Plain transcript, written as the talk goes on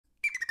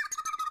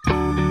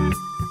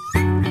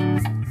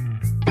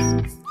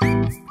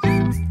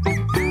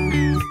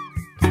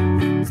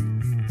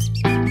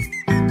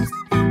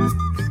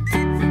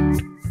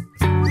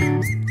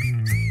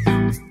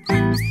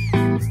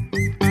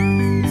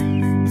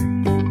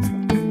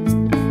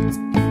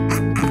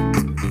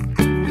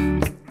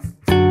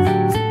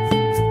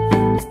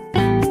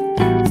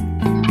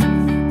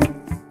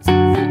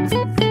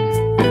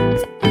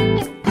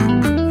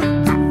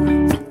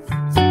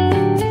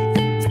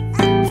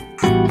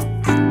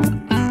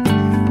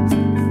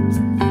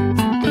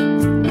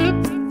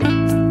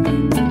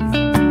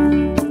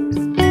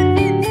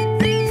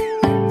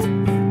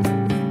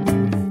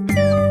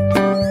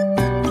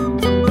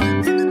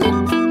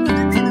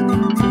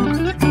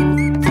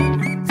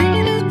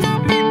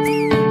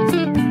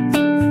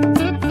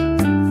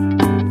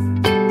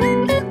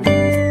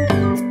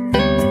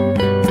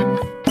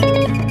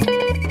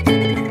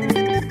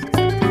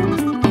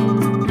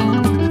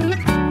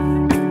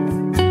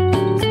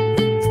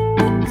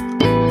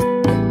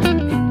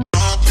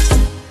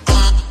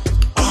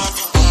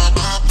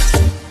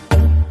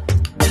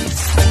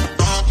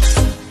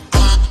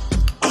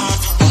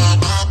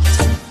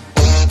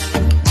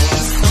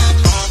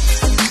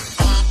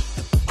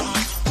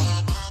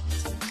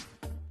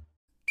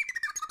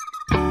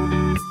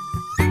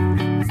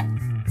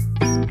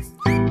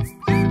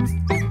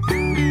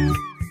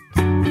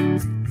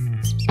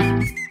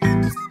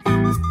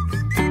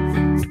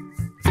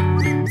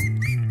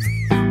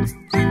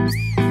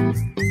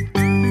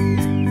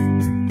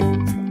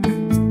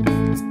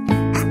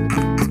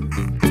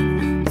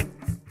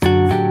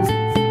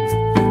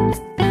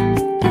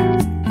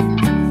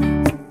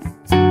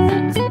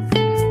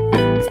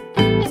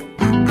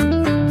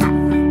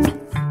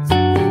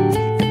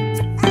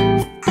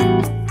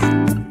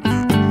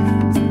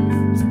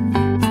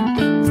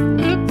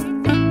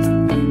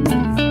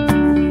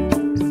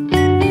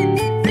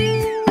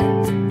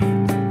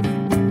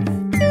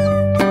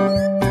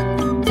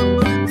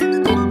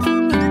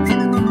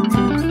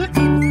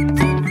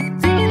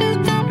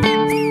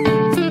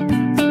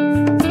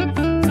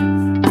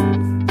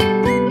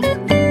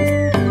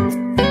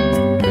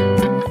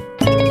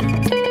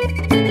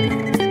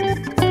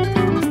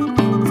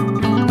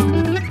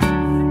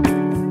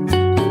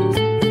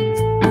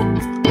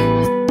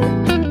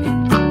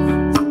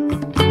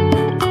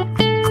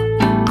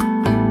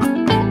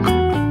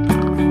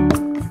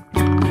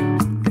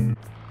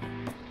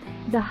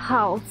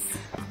house.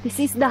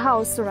 This is the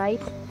house, right?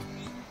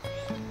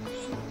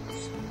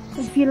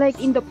 I feel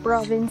like in the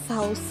province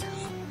house.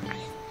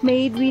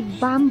 Made with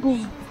bamboo.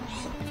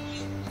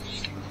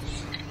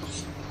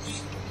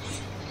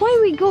 Why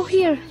we go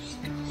here?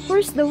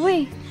 Where's the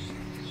way?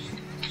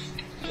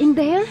 In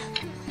there?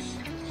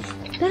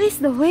 That is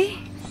the way?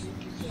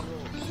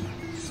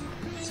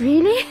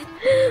 Really?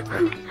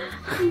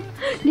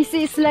 This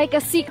is like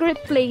a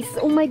secret place.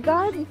 Oh my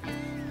god.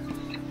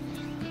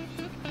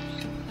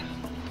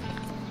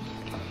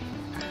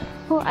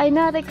 Oh, I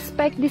not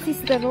expect this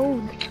is the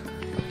road.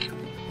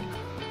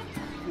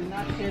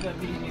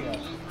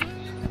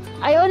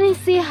 I only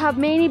see have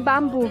many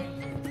bamboo.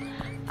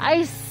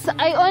 I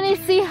only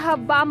see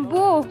have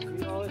bamboo.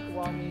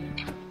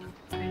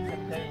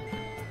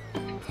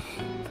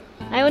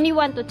 I only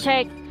want to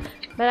check,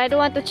 but I don't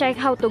want to check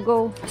how to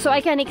go, so I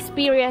can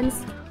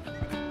experience.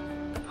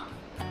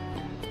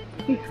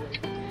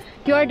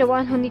 You're the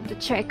one who need to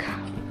check.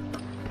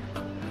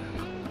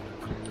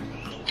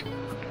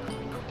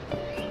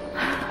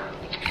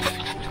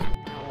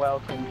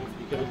 Welcome,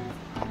 because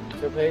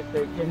the place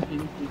they came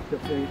in is the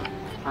place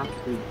Hot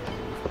Spring.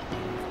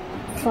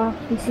 Fuck,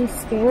 this is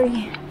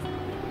scary.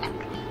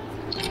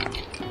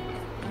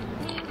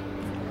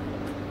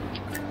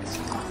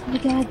 Oh my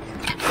god.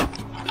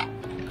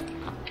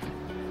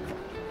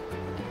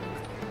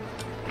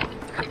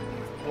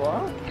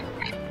 What?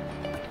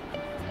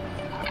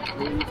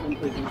 Really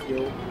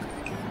unpredictable.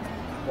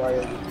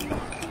 Wild.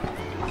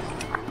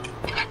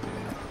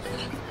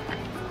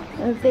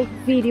 I'll take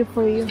video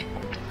for you.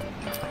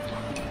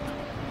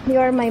 You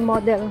are my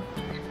model.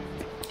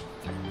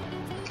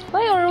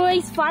 Why are you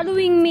always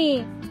following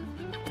me?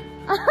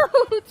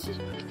 Ouch!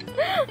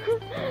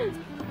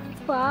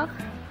 Fuck.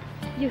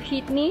 You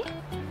hit me?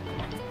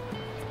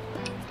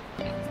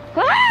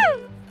 Ah!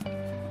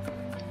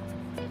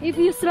 If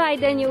you slide,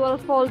 then you will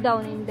fall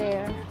down in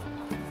there.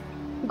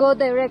 Go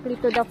directly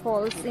to the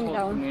falls in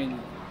down.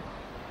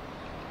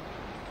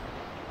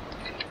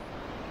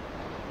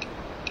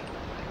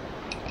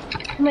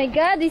 Oh my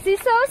god, this is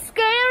so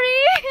scary!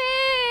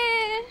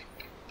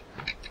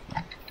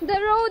 The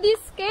road is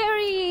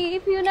scary.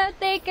 If you not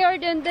take care,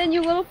 then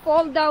you will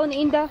fall down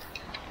in the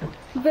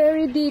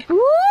very deep.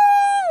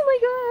 Oh my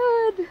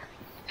god!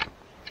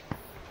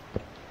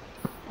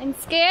 I'm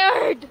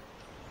scared.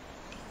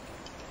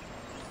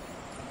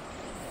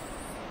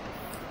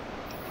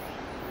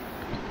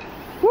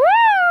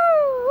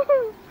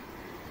 Woo!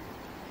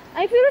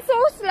 I feel so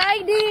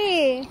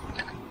slidey.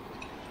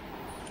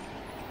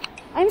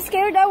 I'm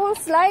scared I will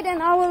slide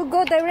and I will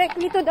go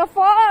directly to the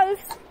falls.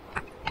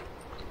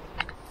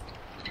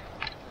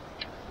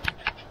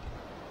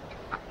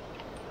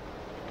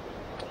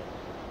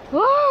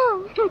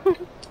 Whoa!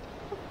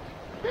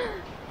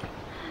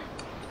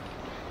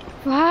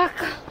 Fuck!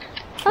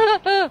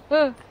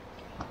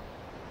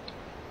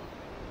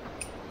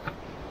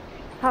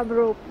 Have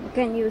rope, you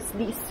can use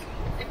this.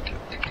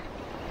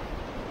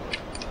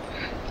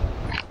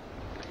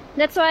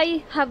 That's why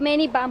I have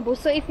many bamboo,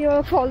 so if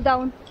you fall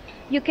down,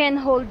 you can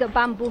hold the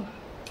bamboo.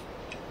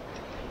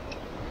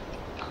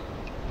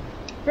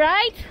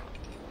 Right?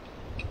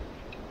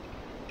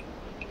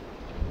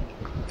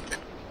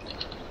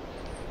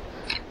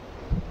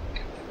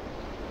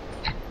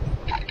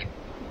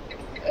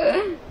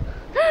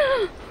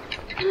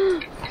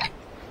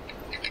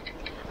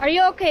 Are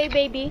you okay,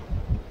 baby?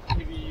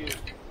 Maybe you.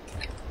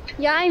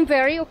 Yeah, I'm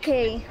very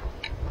okay.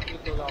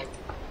 So loud.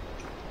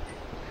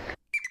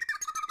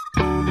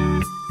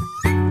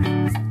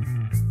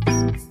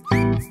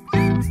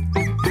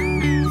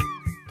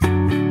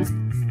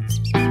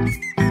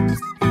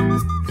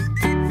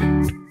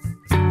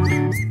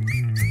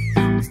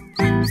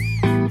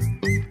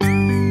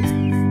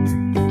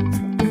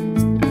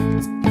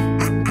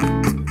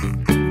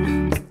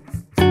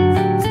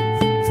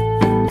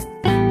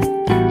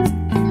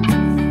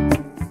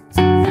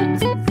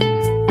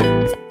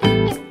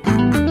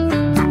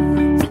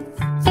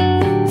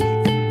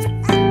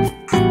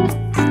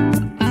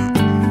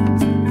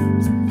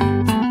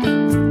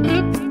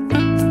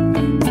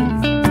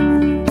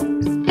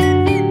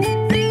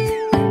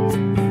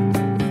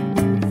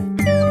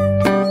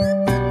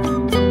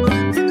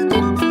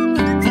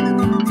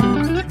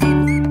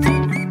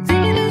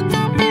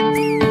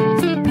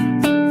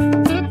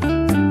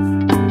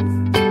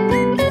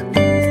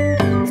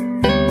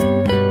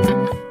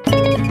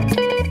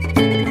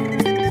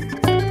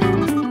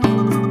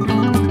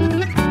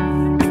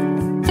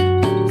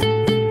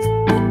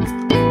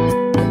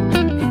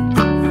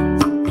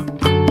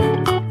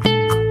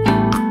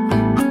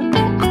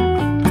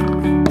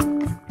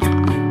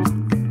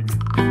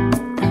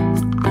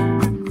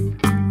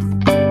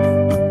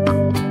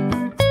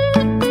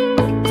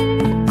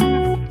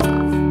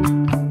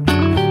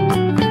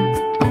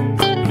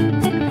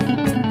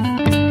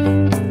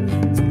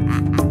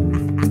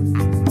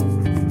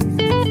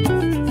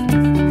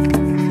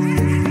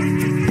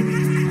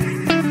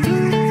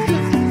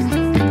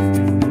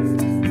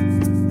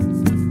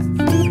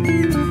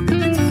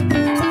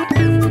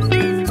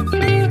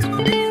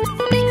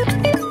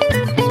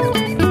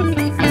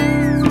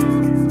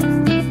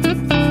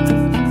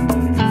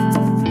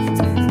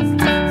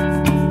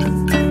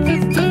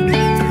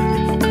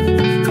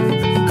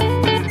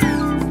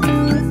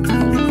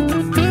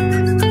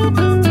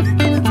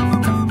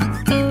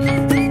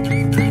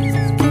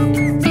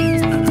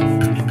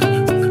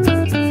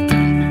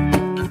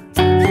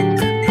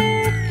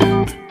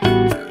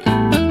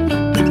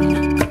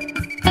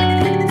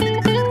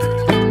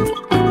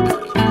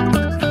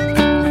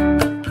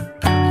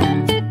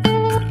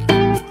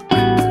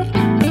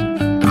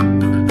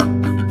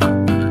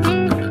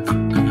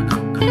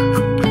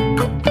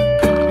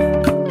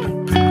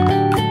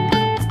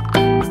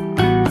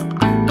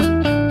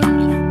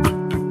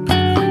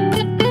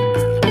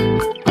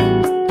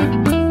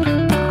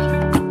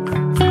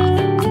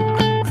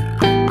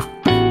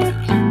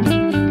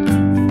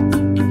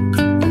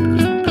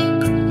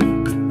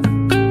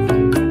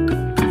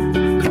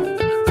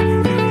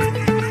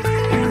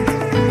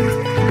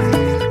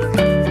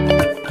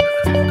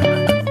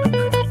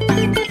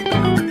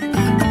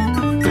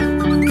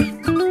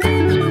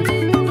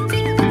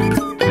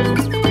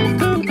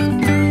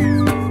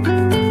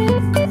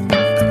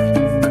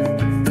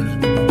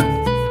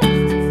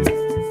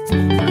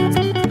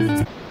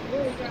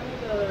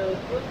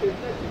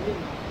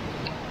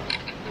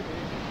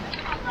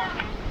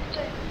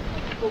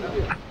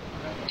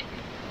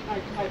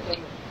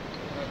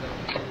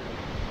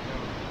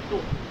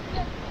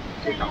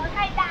 水流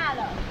太大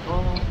了。哦。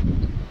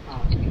啊。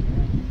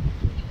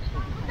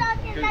不知道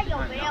现在有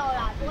没有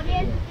啦？昨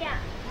天是这样。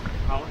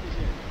好，谢谢。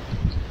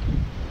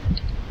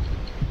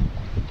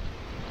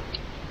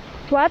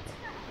What?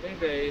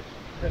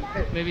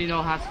 Maybe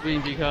no hot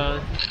spring because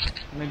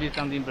maybe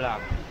something block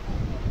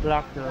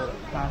the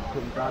hot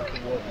spring, block the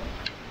water.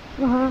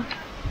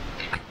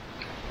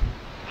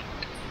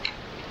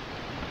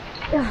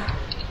 Yeah.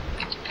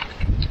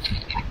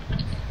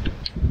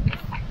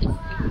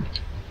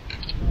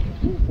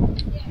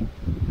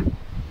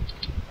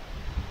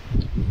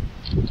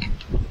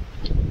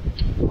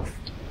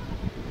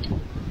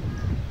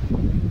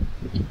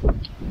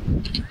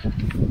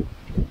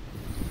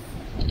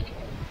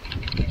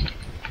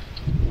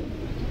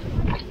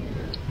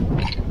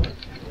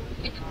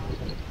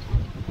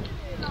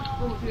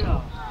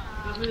 Just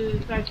就是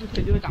在之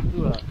前就会挡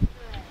住了。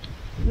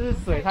是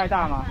水太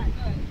大吗？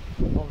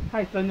哦，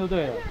太深就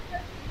对了。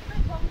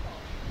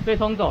被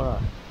冲走了。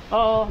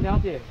哦，了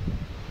解。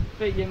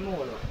被淹没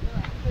了。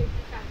可以去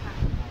看看。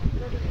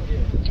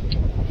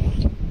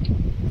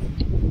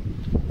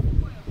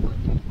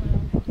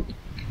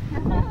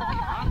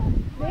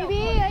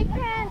Maybe I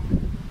can.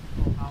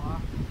 好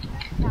啊。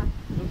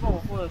如果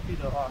我过得去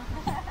的话。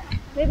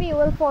Maybe you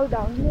will fall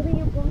down. Maybe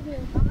you go here.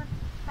 他们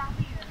当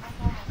地人都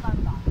说没办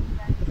法。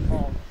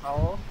哦，好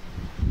哦。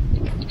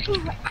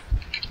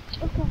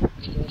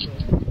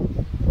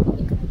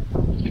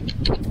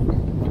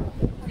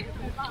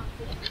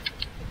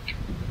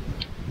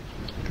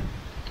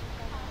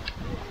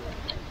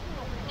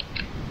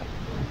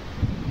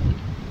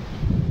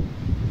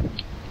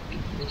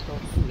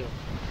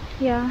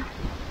Yeah.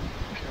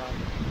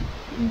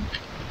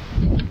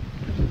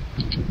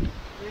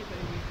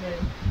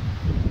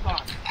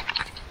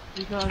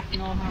 Because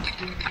no hot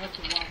spring, because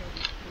the water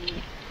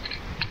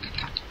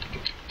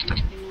is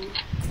too,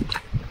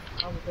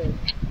 how to say?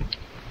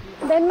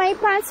 Then my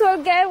pants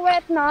will get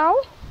wet now.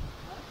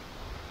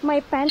 My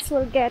pants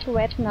will get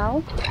wet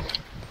now.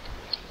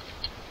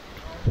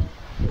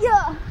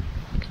 Yeah.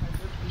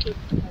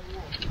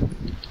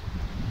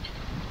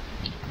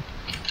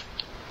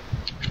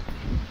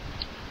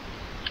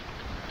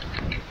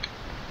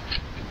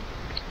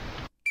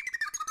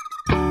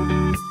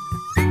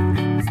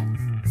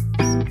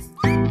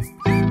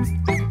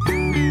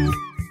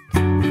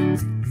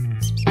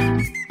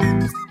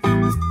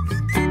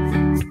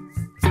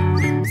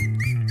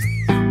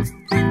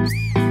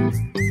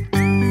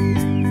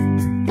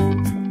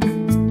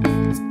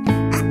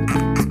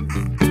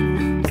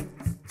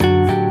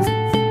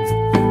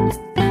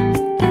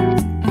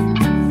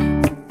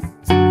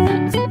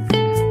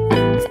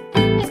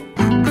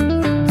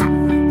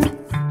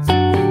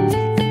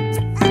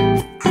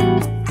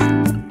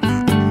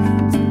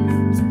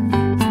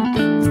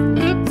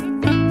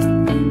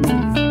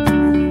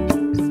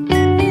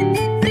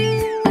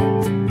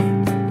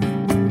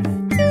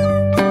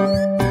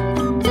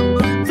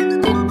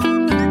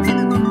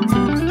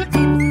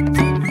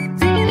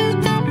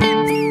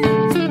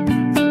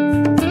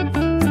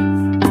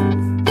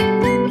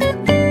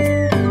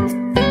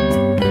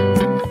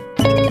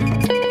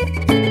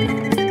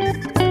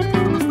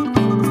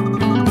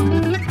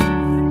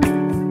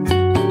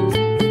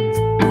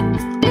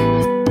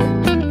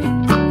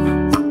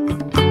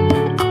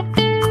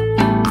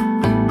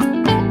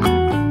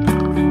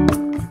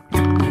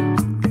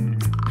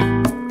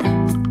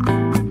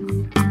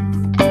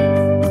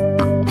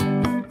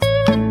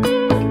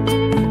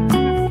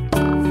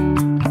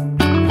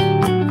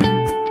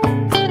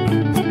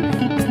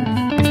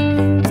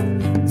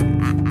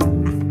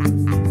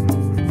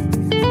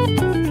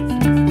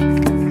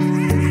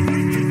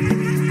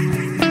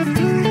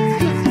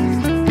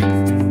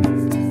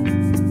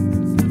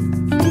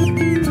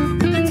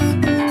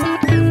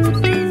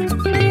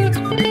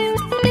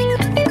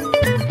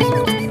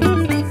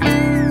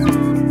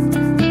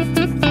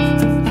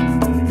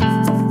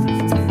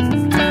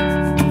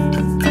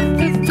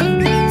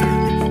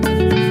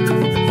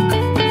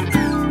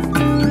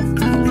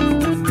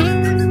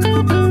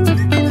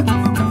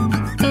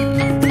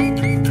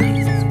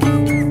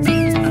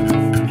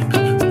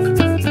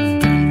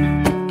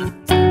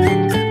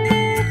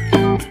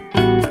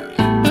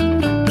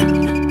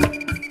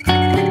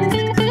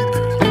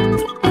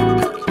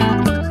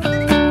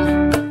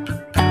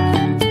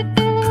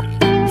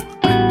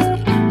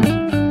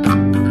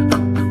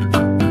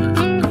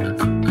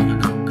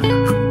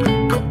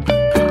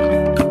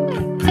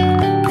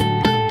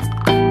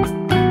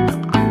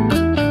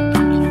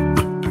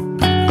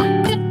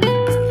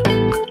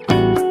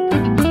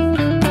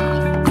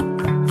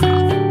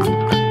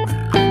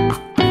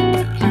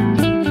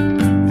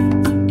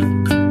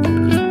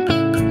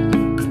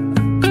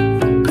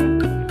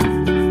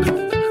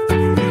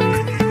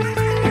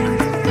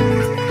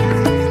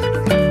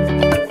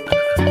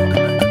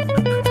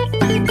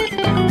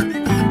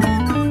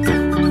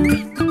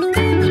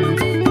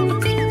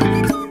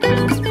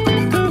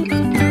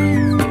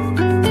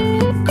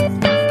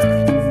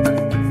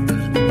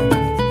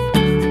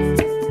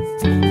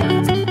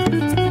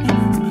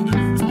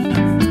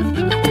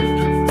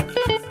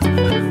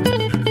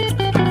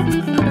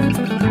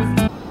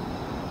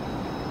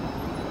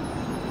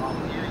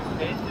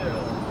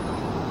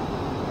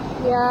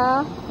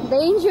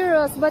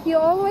 dangerous, but you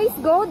always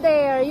go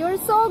there. You're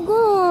so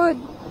good.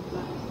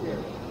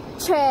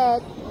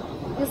 Check.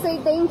 You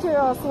say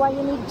dangerous, why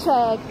you need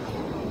check?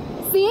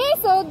 See?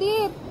 So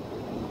deep.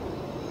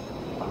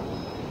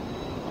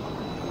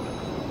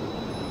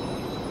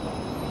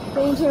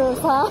 Dangerous,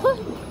 huh?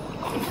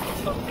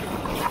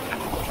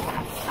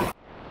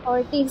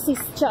 Or this is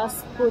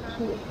just put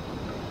here.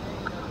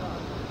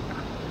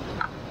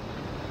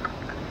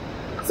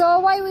 So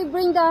why we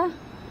bring the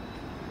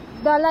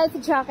life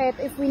jacket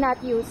if we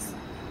not use?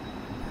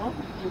 Oh,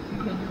 you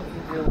can use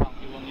if you want.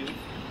 You won't use.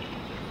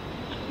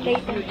 Later.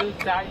 If you use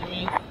that, you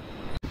mean?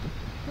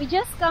 We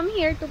just come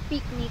here to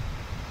picnic,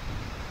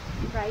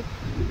 right?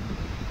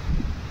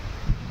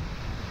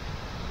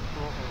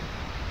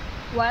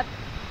 What?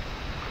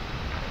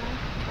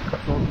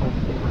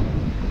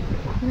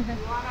 You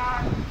wanna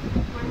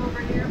swim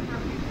over here for a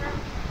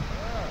picture?